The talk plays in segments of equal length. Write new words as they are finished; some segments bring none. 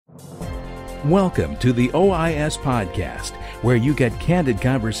Welcome to the OIS Podcast, where you get candid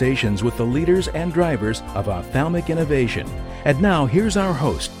conversations with the leaders and drivers of ophthalmic innovation. And now, here's our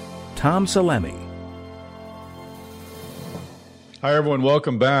host, Tom Salemi. Hi, everyone.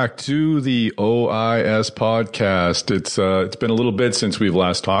 Welcome back to the OIS Podcast. It's been a little bit since we've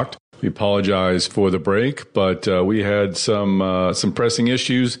last talked. We apologize for the break, but we had some pressing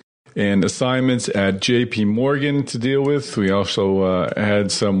issues and assignments at JP Morgan to deal with. We also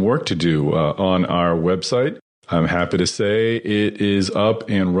had some work to do on our website. I'm happy to say it is up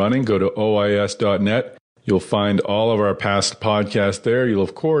and running. Go to OIS.net. You'll find all of our past podcasts there. You'll,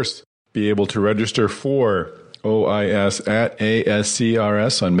 of course, be able to register for OIS at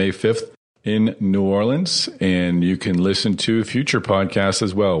ASCRS on May 5th in New Orleans. And you can listen to future podcasts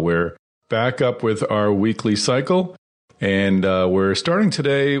as well. We're back up with our weekly cycle. And we're starting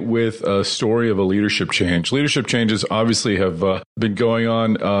today with a story of a leadership change. Leadership changes obviously have been going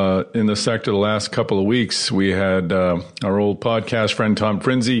on in the sector the last couple of weeks. We had our old podcast friend Tom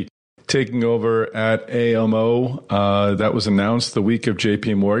Frinzi taking over at AMO. That was announced the week of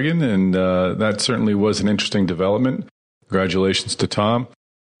JP Morgan, and that certainly was an interesting development. Congratulations to Tom.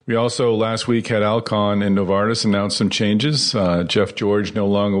 We also last week had Alcon and Novartis announce some changes. Jeff George no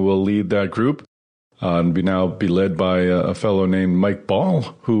longer will lead that group. Now be led by a fellow named Mike Ball,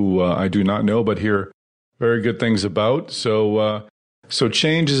 who I do not know, but hear very good things about. So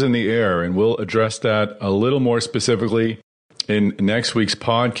change is in the air, and we'll address that a little more specifically in next week's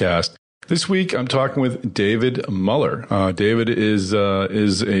podcast. This week, I'm talking with David Muller. David is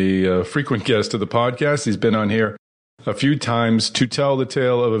a frequent guest of the podcast. He's been on here a few times to tell the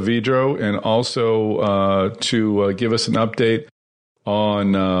tale of Avedro and also to give us an update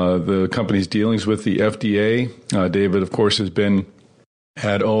on the company's dealings with the FDA. David, of course, has been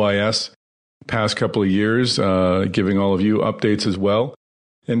at OIS the past couple of years, giving all of you updates as well.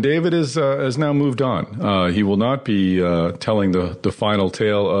 And David has now moved on. He will not be telling the final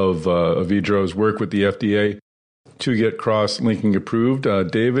tale of Avedro's work with the FDA to get cross-linking approved.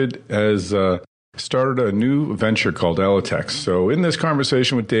 David has started a new venture called Allotex. So in this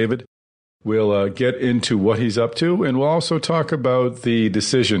conversation with David, we'll get into what he's up to, and we'll also talk about the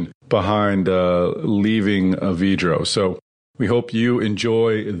decision behind leaving Avedro. So we hope you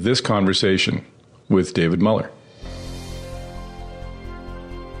enjoy this conversation with David Muller.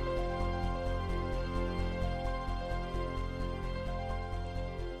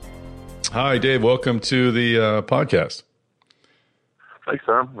 Hi, Dave. Welcome to the podcast. Thanks,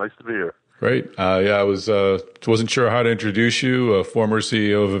 Tom. Nice to be here. Great. I wasn't sure how to introduce you, former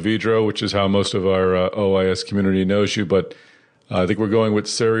CEO of Avedro, which is how most of our OIS community knows you. But I think we're going with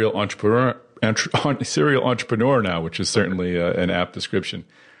serial entrepreneur now, which is certainly an apt description.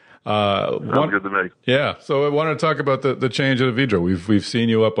 Sounds good to me. Yeah. So I wanted to talk about the change at Avedro. We've seen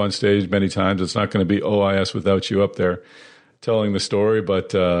you up on stage many times. It's not going to be OIS without you up there telling the story,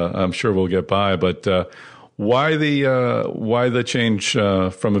 but I'm sure we'll get by. But why the change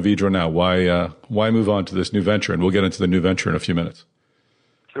from Avedro now? Why move on to this new venture? And we'll get into the new venture in a few minutes.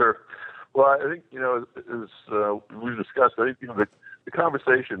 Sure. Well, I think as we've discussed, I think the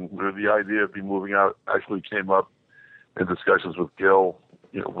conversation or the idea of me moving out actually came up in discussions with Gil.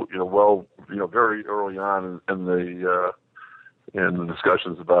 Very early on in the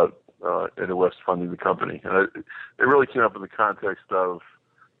discussions about NOS funding the company, and it really came up in the context of,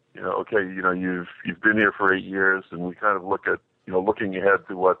 you've been here for 8 years, and we kind of look at, looking ahead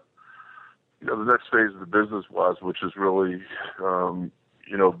to what, the next phase of the business was, which is really,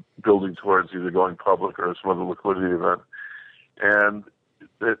 building towards either going public or some other liquidity event. And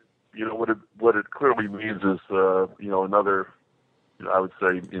it, what it clearly means is, another, I would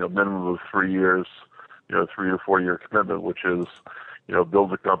say, minimum of 3 years, 3 to 4 year commitment, which is,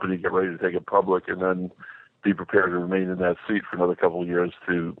 build the company, get ready to take it public, and then be prepared to remain in that seat for another couple of years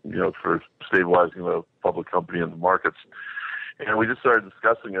to, for stabilizing the public company and the markets. And we just started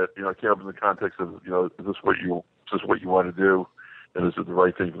discussing it. It came up in the context of, is this what you want to do, and is it the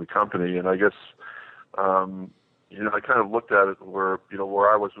right thing for the company? And I guess, I kind of looked at it where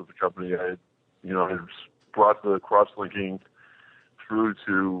I was with the company. I had brought the cross-linking through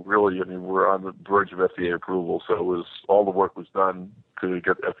to really, we're on the verge of FDA approval. So all the work was done to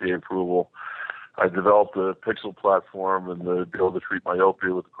get FDA approval. I developed a Pixel platform and the ability to treat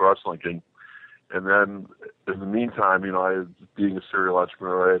myopia with the cross-linking. And then in the meantime, being a serial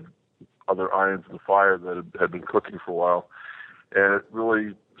entrepreneur, I had other irons in the fire that had been cooking for a while. And it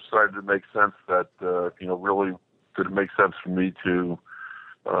really started to make sense that, really did it make sense for me to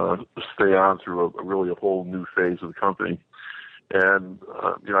stay on through a whole new phase of the company. And,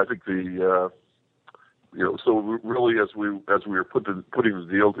 I think so really as we were putting the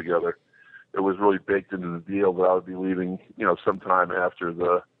deal together, it was really baked into the deal that I would be leaving, sometime after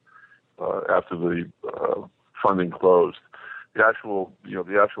the funding closed. The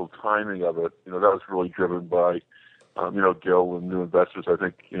actual timing of it, that was really driven by, Gil and new investors. I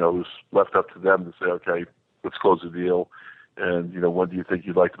think, it was left up to them to say, okay, let's close the deal. And, when do you think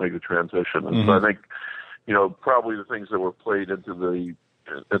you'd like to make the transition? And so I think, probably the things that were played into the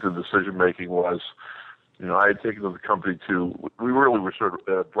decision making was, I had taken the company we really were sort of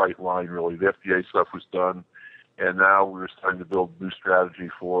at a bright line, really. The FDA stuff was done, and now we were starting to build new strategy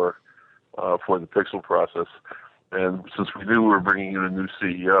for the Pixel process. And since we knew we were bringing in a new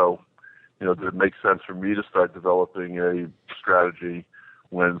CEO, did it make sense for me to start developing a strategy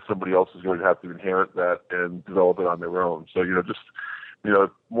when somebody else is going to have to inherit that and develop it on their own? So,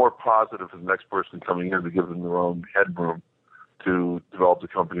 more positive for the next person coming in to give them their own headroom to develop the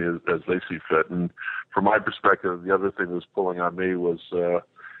company as they see fit. And from my perspective, the other thing that was pulling on me was,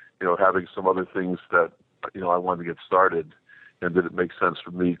 having some other things that, I wanted to get started, and did it make sense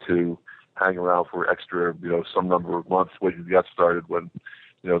for me to hang around for extra, some number of months waiting to get started when,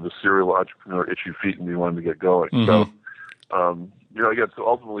 the serial entrepreneur itchy feet and me wanted to get going. So, again, so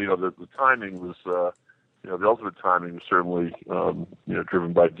ultimately, the timing was, the ultimate timing was certainly,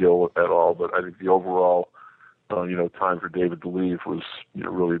 driven by Gil et al. But I think the overall, time for David to leave was,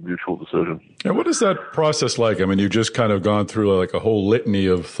 really a mutual decision. And what is that process like? I mean, you've just kind of gone through like a whole litany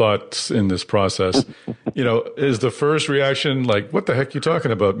of thoughts in this process. Is the first reaction like, what the heck are you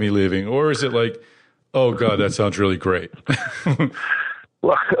talking about, me leaving? Or is it like, oh, God, that sounds really great?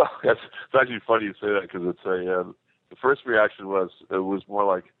 Well, it's actually funny you say that, because it's the first reaction was more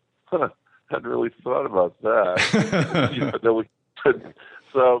like, I hadn't really thought about that.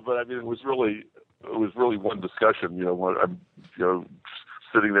 But I mean, it was really one discussion. When I'm,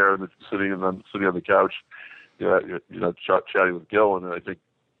 sitting there and sitting on the couch, chatting with Gil, and I think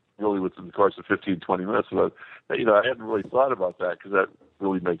really within the course of 15, 20 minutes, I hadn't really thought about that, because that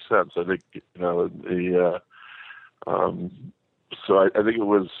really makes sense. I think so I think it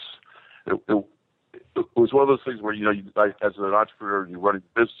was one of those things where, as an entrepreneur, you're running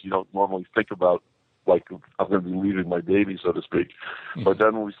a business, you don't normally think about, like, I'm going to be leaving my baby, so to speak. But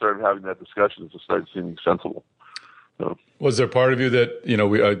then when we started having that discussion, it just started seeming sensible. So. Was there part of you that,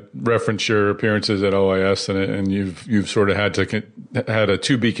 I referenced your appearances at OIS, and you've sort of had a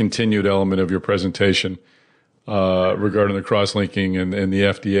to be continued element of your presentation regarding the cross-linking and the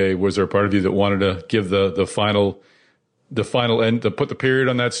FDA. Was there a part of you that wanted to give the final end, to put the period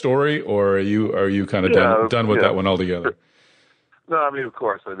on that story, or are you kind of done with that one altogether? No, I mean, of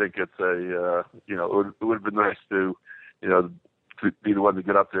course, I think it's it would have been nice to be the one to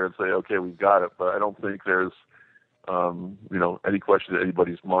get up there and say, okay, we've got it. But I don't think there's, any question in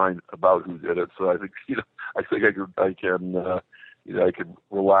anybody's mind about who did it. So I think, I can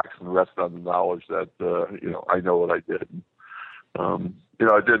relax and rest on the knowledge that, I know what I did. I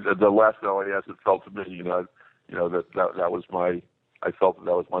did the last LAS. It felt to me, that was I felt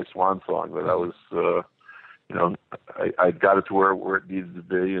that was my swan song. That was, I got it to where it needed to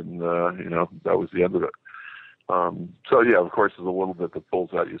be, and that was the end of it. So yeah, of course, there's a little bit that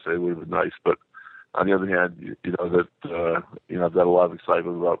pulls out. You say it would have been nice, but on the other hand, I've got a lot of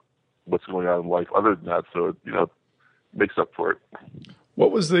excitement about what's going on in life other than that. So it makes up for it.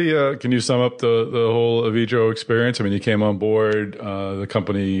 What was can you sum up the whole Avedro experience? I mean, you came on board, the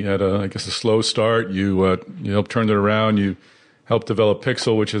company had a slow start. You helped turn it around. You helped develop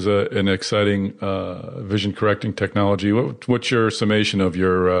Pixel, which is an exciting vision correcting technology. What's your summation of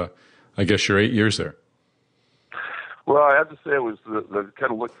your 8 years there? Well, I have to say it was the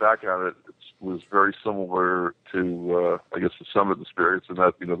kind of look back on it was very similar to the Summit experience, in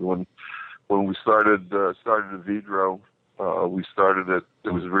that when we started Avedro. We started it.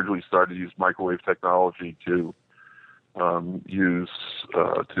 It was originally started to use microwave technology to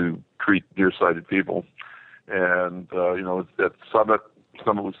treat nearsighted people, and at Summit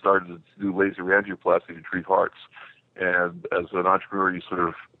we started to do laser angioplasty to treat hearts. And as an entrepreneur, you sort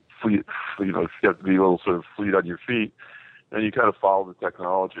of you have to be able to sort of fleet on your feet, and you kind of follow the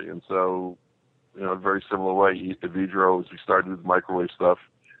technology. And so, in a very similar way, Avedro, as we started with microwave stuff,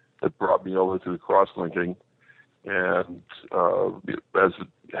 it brought me over to the cross-linking. And as it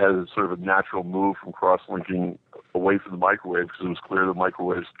had sort of a natural move from cross-linking away from the microwave, because it was clear the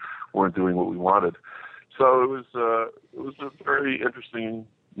microwaves weren't doing what we wanted. So it was a very interesting,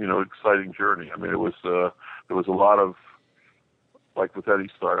 exciting journey. I mean, there was a lot of, like with any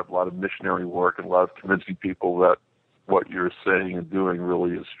startup, a lot of missionary work and a lot of convincing people that what you're saying and doing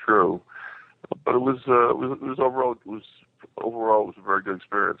really is true. But it was overall a very good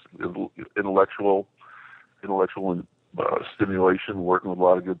experience. Intellectual stimulation, working with a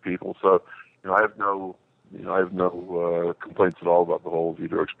lot of good people. So, I have no complaints at all about the whole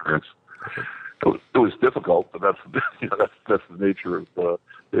Vito experience. It was difficult, but that's that's the nature of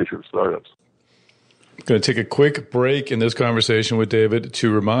startups. I'm going to take a quick break in this conversation with David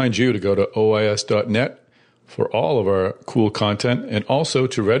to remind you to go to OIS.net for all of our cool content, and also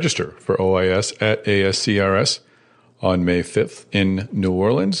to register for OIS at ASCRS on May 5th in New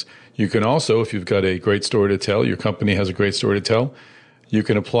Orleans. You can also, if you've got a great story to tell, your company has a great story to tell, you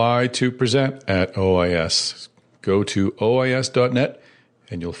can apply to present at OIS. Go to OIS.net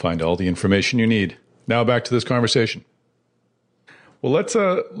and you'll find all the information you need. Now back to this conversation. Well,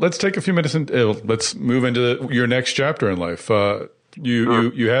 let's take a few minutes and let's move into your next chapter in life.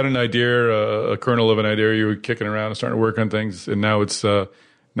 You had an idea, a kernel of an idea. You were kicking around and starting to work on things, and now it's got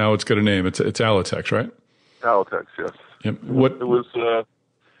a name. It's Allotex, right? Allotex, yes. Yep.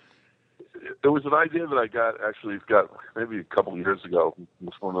 It was an idea that I got maybe a couple of years ago. It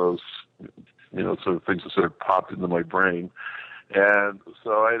was one of those sort of things that sort of popped into my brain, and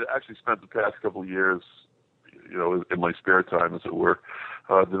so I actually spent the past couple of years, in my spare time, as it were,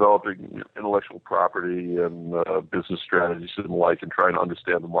 developing intellectual property and business strategies and the like, and trying to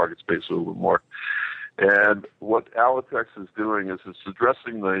understand the market space a little bit more. And what Allotex is doing is it's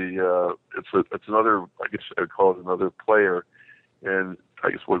addressing it's another, I guess I'd call it another player, and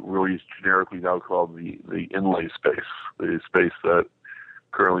I guess what really is generically now called the inlay space, the space that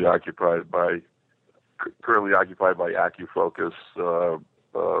currently occupied by AccuFocus,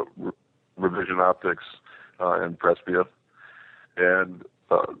 Revision Optics, and Presbia. And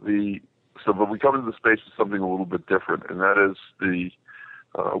but we come into the space with something a little bit different, and that is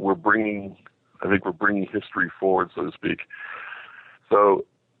we're bringing history forward, so to speak. So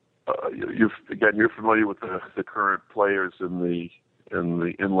you're familiar with the current players in the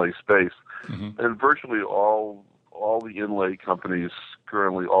inlay space, mm-hmm. and virtually all the inlay companies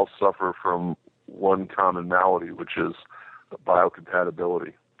currently all suffer from one common malady, which is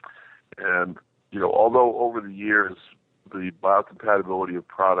biocompatibility. And although over the years the biocompatibility of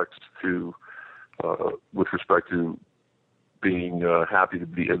products with respect to being happy to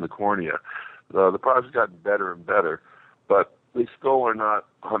be in the cornea, the products have gotten better and better, but they still are not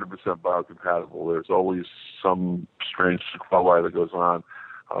 100% biocompatible. There's always some strange sequelae that goes on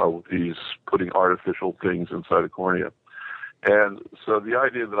with these putting artificial things inside the cornea. And so the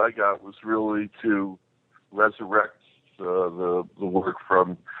idea that I got was really to resurrect the work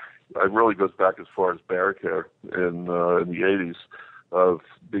from, it really goes back as far as Barricare in the 80s, of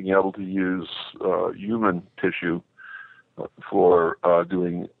being able to use human tissue for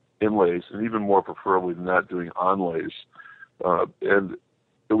doing inlays, and even more preferably than that, doing onlays. And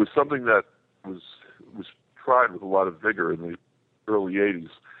it was something that was tried with a lot of vigor in the early 80s,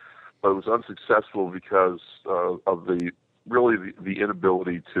 but it was unsuccessful because of the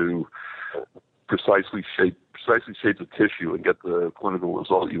inability to precisely shape the tissue and get the clinical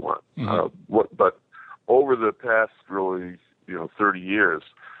result you want. Mm-hmm. But over the past 30 years,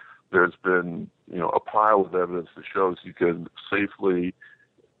 there's been a pile of evidence that shows you can safely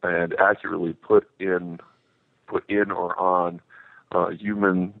and accurately put in or on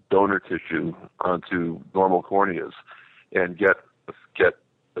human donor tissue onto normal corneas and get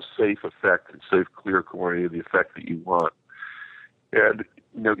a safe effect, and safe clear cornea, the effect that you want. And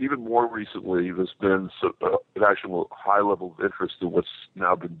even more recently, there's been an actual high level of interest in what's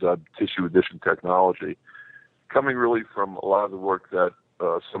now been dubbed tissue addition technology, coming really from a lot of the work that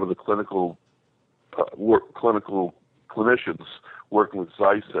some of the clinical clinicians working with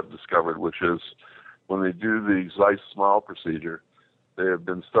Zeiss have discovered, which is when they do the Zeiss Smile procedure, they have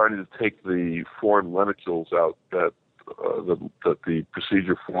been starting to take the foreign lenticules out that the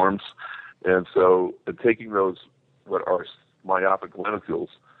procedure forms, and taking those what are myopic lenticules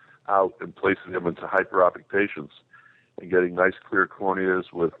out and placing them into hyperopic patients and getting nice clear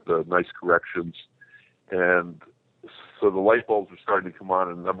corneas with nice corrections. And so the light bulbs are starting to come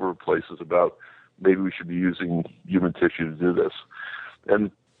on in a number of places about maybe we should be using human tissue to do this. And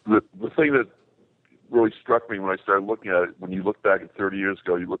the thing that really struck me when I started looking at it, when you look back at 30 years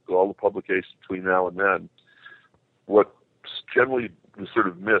ago, you look at all the publications between now and then, what generally was sort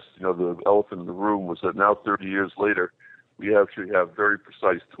of missed, the elephant in the room, was that now 30 years later, we actually have very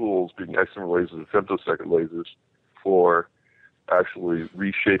precise tools, being excimer lasers and femtosecond lasers, for actually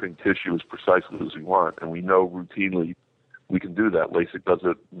reshaping tissue as precisely as we want. And we know routinely we can do that. LASIK does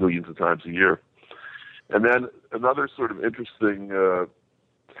it millions of times a year. And then another sort of interesting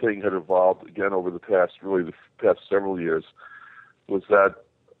thing had evolved, again, over the past several years, was that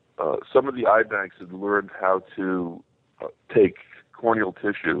some of the eye banks had learned how to take corneal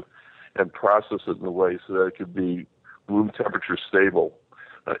tissue and process it in a way so that it could be room temperature stable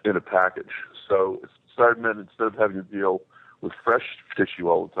in a package. So it started meant instead of having to deal with fresh tissue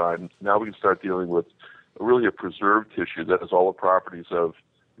all the time, now we can start dealing with really a preserved tissue that has all the properties of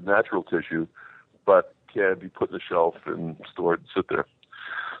natural tissue, but can be put in the shelf and stored and sit there.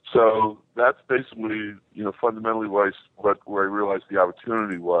 So that's basically, fundamentally where I realized the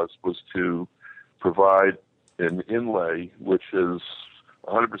opportunity was to provide an inlay which is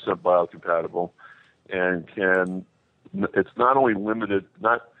 100% biocompatible and it's not only limited,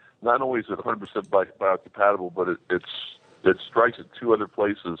 not only is it 100% biocompatible, but it strikes at two other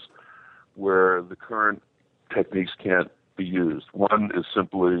places where the current techniques can't be used. One is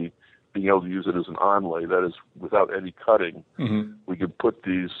simply being able to use it as an onlay, that is, without any cutting. Mm-hmm. We can put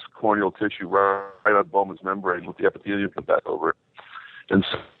these corneal tissue right on Bowman's membrane with the epithelium put back over it. And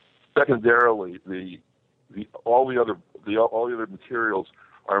secondarily, all the other materials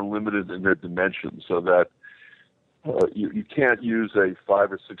are limited in their dimensions, so that you can't use a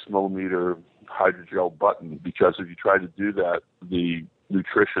 5 or 6 millimeter hydrogel button, because if you try to do that, the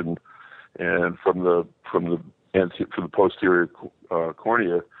nutrition and from the posterior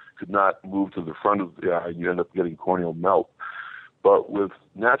cornea could not move to the front of the eye, and you end up getting corneal melt. But with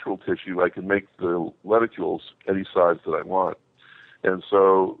natural tissue, I can make the lenticules any size that I want. And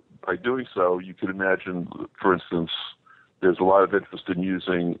so by doing so, you could imagine, for instance, there's a lot of interest in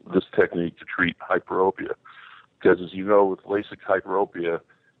using this technique to treat hyperopia. Because as you know, with LASIK hyperopia,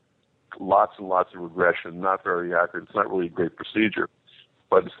 lots and lots of regression, not very accurate. It's not really a great procedure.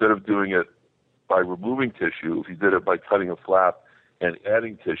 But instead of doing it by removing tissue, if you did it by cutting a flap and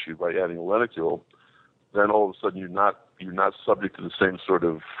adding tissue by adding a lenticule, then all of a sudden you're not subject to the same sort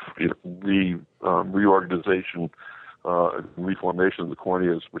of reorganization, reformation of the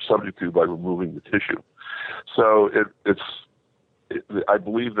cornea as we're subject to by removing the tissue. So I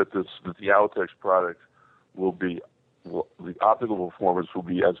believe that the Allotex product will be, the optical performance will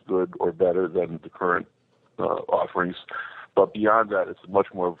be as good or better than the current offerings. But beyond that, it's a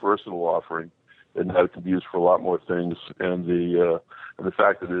much more versatile offering, and that it can be used for a lot more things. And the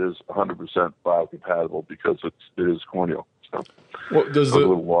fact that it is 100% biocompatible because it is corneal. So, well, a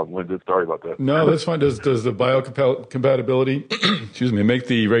little long-winded. Sorry about that. No, that's fine. Does the biocompatibility, excuse me, make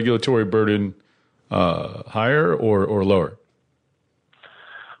the regulatory burden higher or lower?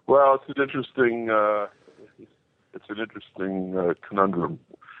 Well, it's an interesting conundrum.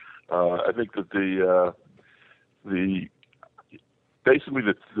 I think that basically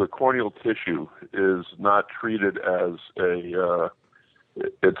the corneal tissue is not treated as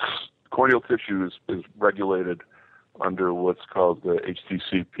corneal tissue is regulated under what's called the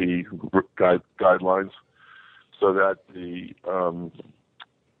HTCP guidelines, so that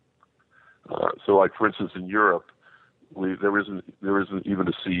so like for instance in Europe, there isn't even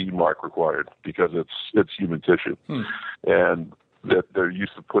a CE mark required because it's human tissue, and that they're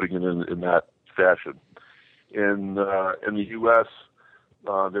used to putting it in that fashion. In the U.S.,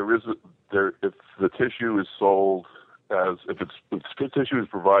 if the tissue is sold as if the tissue is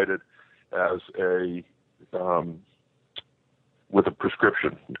provided as a with a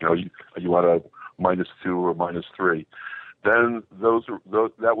prescription, you want a -2 or -3, then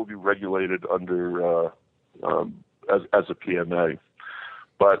that will be regulated under as a PMA.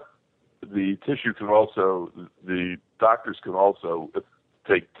 But the doctors can also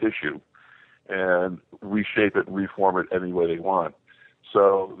take tissue and reshape it and reform it any way they want.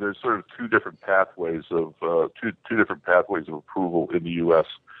 So there's sort of two different pathways of approval in the U.S.,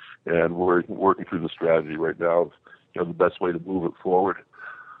 and we're working through the strategy right now of the best way to move it forward.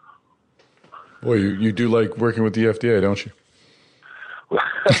 Boy, you do like working with the FDA, don't you? Well,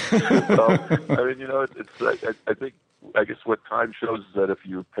 I mean, I guess what time shows is that if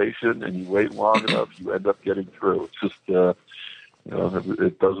you're patient and you wait long enough, you end up getting through. It's just, it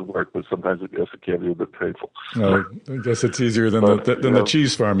doesn't work, but sometimes it can be a bit painful. I guess it's easier than the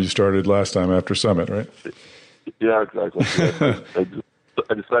cheese farm you started last time after Summit, right? Yeah, exactly.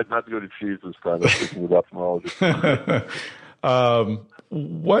 I decided not to go to cheese this time. I'm speaking with ophthalmologists.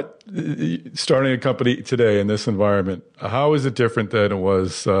 Starting a company today in this environment, how is it different than it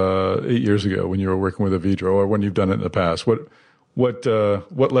was 8 years ago when you were working with Avedro, or when you've done it in the past? What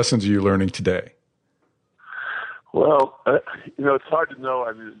lessons are you learning today? Well, it's hard to know.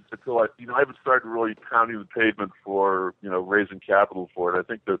 I mean, until I haven't started really pounding the pavement for raising capital for it. I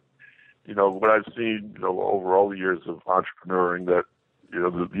think that what I've seen over all the years of entrepreneuring, that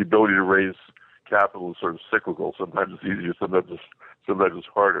the ability to raise capital is sort of cyclical. Sometimes it's easier, sometimes it's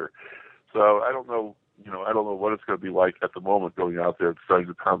harder. So I don't know what it's going to be like at the moment going out there and starting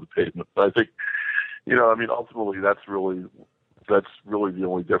to pound the pavement. But I think, ultimately that's really that's really the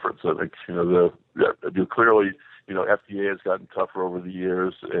only difference. I think clearly FDA has gotten tougher over the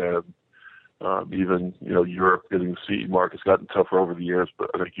years, and even Europe getting the CE mark has gotten tougher over the years.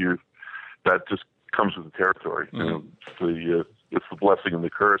 But I think that just comes with the territory. Mm-hmm. It's the blessing and the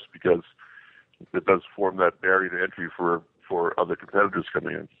curse, because it does form that barrier to entry for other competitors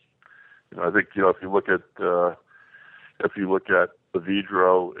coming in. I think if you look at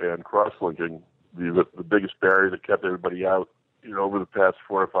Avedro and cross-linking, the biggest barrier that kept everybody out, over the past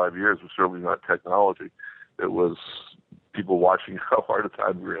 4 or 5 years was certainly not technology. It was people watching how hard a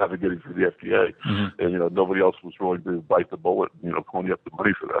time we were having getting through the FDA, mm-hmm. and nobody else was willing to bite the bullet, pony up the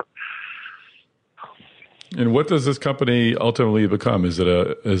money for that. And what does this company ultimately become? Is it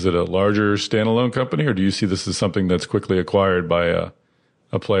a larger standalone company, or do you see this as something that's quickly acquired by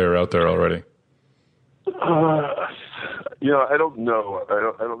a player out there already? I don't know. I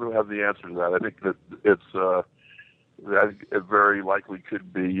don't have the answer to that. I think that it very likely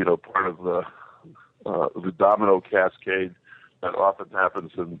could be, part of the domino cascade that often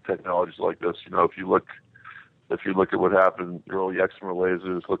happens in technologies like this. If you look at what happened in early excimer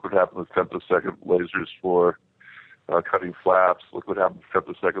lasers, look what happened with femtosecond lasers for cutting flaps. Look what happened with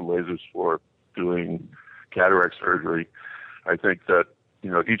femtosecond lasers for doing cataract surgery. I think that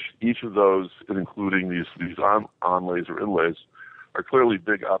each of those, including these on laser inlays, are clearly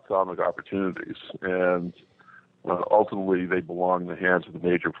big ophthalmic opportunities, and ultimately they belong in the hands of the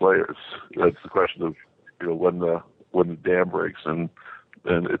major players. It's the question of when the dam breaks, and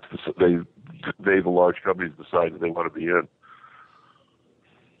it's the large companies decide that they want to be in.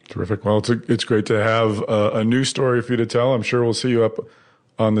 Terrific. Well, it's great to have a new story for you to tell. I'm sure we'll see you up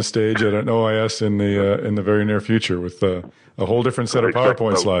on the stage at an OIS in the very near future with a whole different set of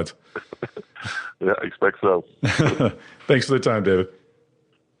PowerPoint slides. Yeah, I expect so. Thanks for the time, David.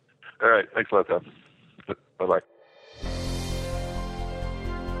 All right. Thanks a lot, Tom. Bye-bye.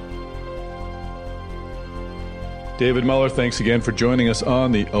 David Muller, thanks again for joining us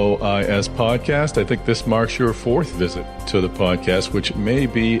on the OIS podcast. I think this marks your 4th visit to the podcast, which may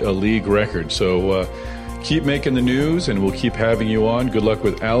be a league record. So keep making the news, and we'll keep having you on. Good luck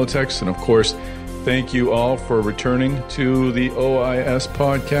with Allotex. And, of course, thank you all for returning to the OIS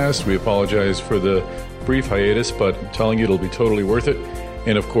podcast. We apologize for the brief hiatus, but I'm telling you it'll be totally worth it.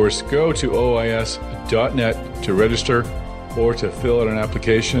 And, of course, go to OIS.net to register or to fill out an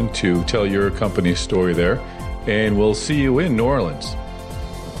application to tell your company's story there. And we'll see you in New Orleans.